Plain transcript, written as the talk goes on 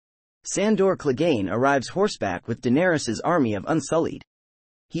Sandor Clegane arrives horseback with Daenerys's army of Unsullied.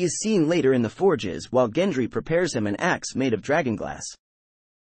 He is seen later in the forges while Gendry prepares him an axe made of dragonglass.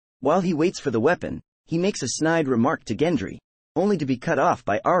 While he waits for the weapon, he makes a snide remark to Gendry, only to be cut off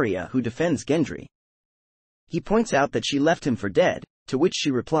by Arya, who defends Gendry. He points out that she left him for dead, to which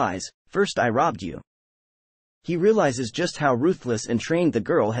she replies, "First I robbed you." He realizes just how ruthless and trained the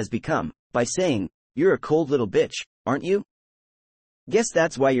girl has become, by saying, "You're a cold little bitch, aren't you? Guess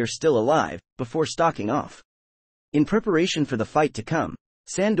that's why you're still alive," before stalking off. In preparation for the fight to come,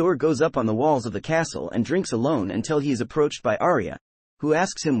 Sandor goes up on the walls of the castle and drinks alone until he is approached by Arya, who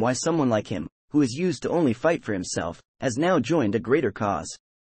asks him why someone like him, who is used to only fight for himself, has now joined a greater cause.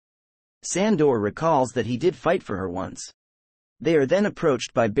 Sandor recalls that he did fight for her once. They are then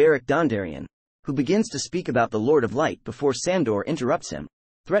approached by Beric Dondarrion, who begins to speak about the Lord of Light before Sandor interrupts him,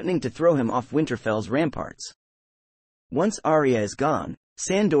 threatening to throw him off Winterfell's ramparts. Once Arya is gone,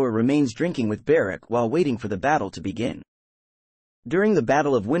 Sandor remains drinking with Beric while waiting for the battle to begin. During the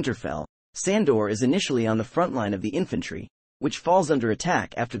Battle of Winterfell, Sandor is initially on the front line of the infantry, which falls under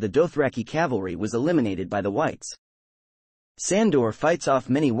attack after the Dothraki cavalry was eliminated by the Whites. Sandor fights off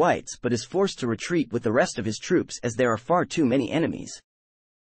many Whites but is forced to retreat with the rest of his troops as there are far too many enemies.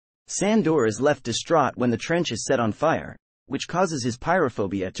 Sandor is left distraught when the trench is set on fire, which causes his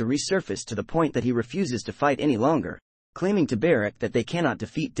pyrophobia to resurface to the point that he refuses to fight any longer, claiming to Beric that they cannot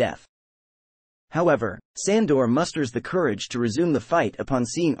defeat death. However, Sandor musters the courage to resume the fight upon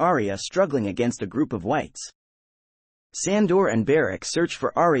seeing Arya struggling against a group of Whites. Sandor and Beric search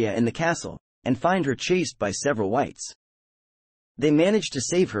for Arya in the castle, and find her chased by several Whites. They manage to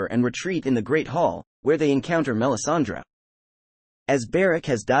save her and retreat in the Great Hall, where they encounter Melisandre. As Beric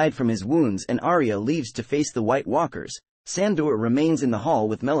has died from his wounds and Arya leaves to face the White Walkers, Sandor remains in the hall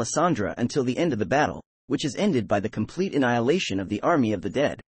with Melisandre until the end of the battle, which is ended by the complete annihilation of the army of the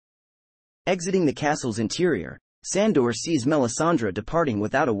dead. Exiting the castle's interior, Sandor sees Melisandre departing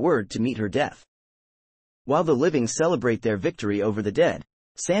without a word to meet her death. While the living celebrate their victory over the dead,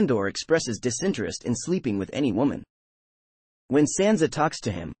 Sandor expresses disinterest in sleeping with any woman. When Sansa talks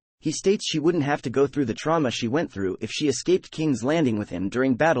to him, he states she wouldn't have to go through the trauma she went through if she escaped King's Landing with him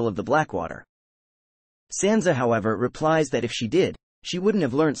during Battle of the Blackwater. Sansa, however, replies that if she did, she wouldn't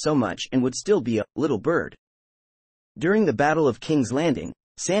have learnt so much and would still be a little bird. During the Battle of King's Landing,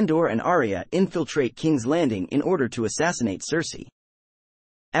 Sandor and Arya infiltrate King's Landing in order to assassinate Cersei.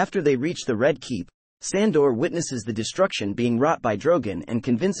 After they reach the Red Keep, Sandor witnesses the destruction being wrought by Drogon and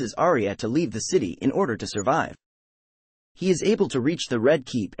convinces Arya to leave the city in order to survive. He is able to reach the Red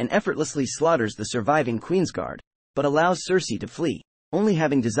Keep and effortlessly slaughters the surviving Queensguard, but allows Cersei to flee, only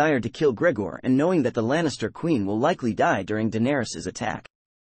having desired to kill Gregor and knowing that the Lannister queen will likely die during Daenerys' attack.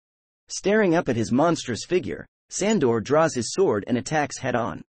 Staring up at his monstrous figure, Sandor draws his sword and attacks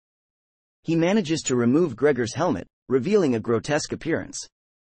head-on. He manages to remove Gregor's helmet, revealing a grotesque appearance.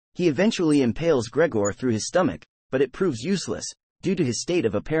 He eventually impales Gregor through his stomach, but it proves useless, due to his state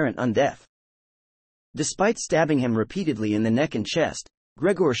of apparent undeath. Despite stabbing him repeatedly in the neck and chest,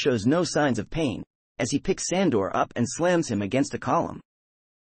 Gregor shows no signs of pain, as he picks Sandor up and slams him against a column.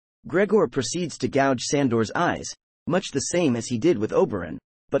 Gregor proceeds to gouge Sandor's eyes, much the same as he did with Oberyn,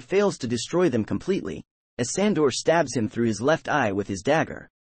 but fails to destroy them completely, as Sandor stabs him through his left eye with his dagger.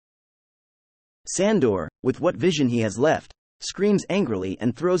 Sandor, with what vision he has left, screams angrily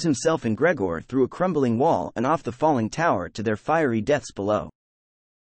and throws himself and Gregor through a crumbling wall and off the falling tower to their fiery deaths below.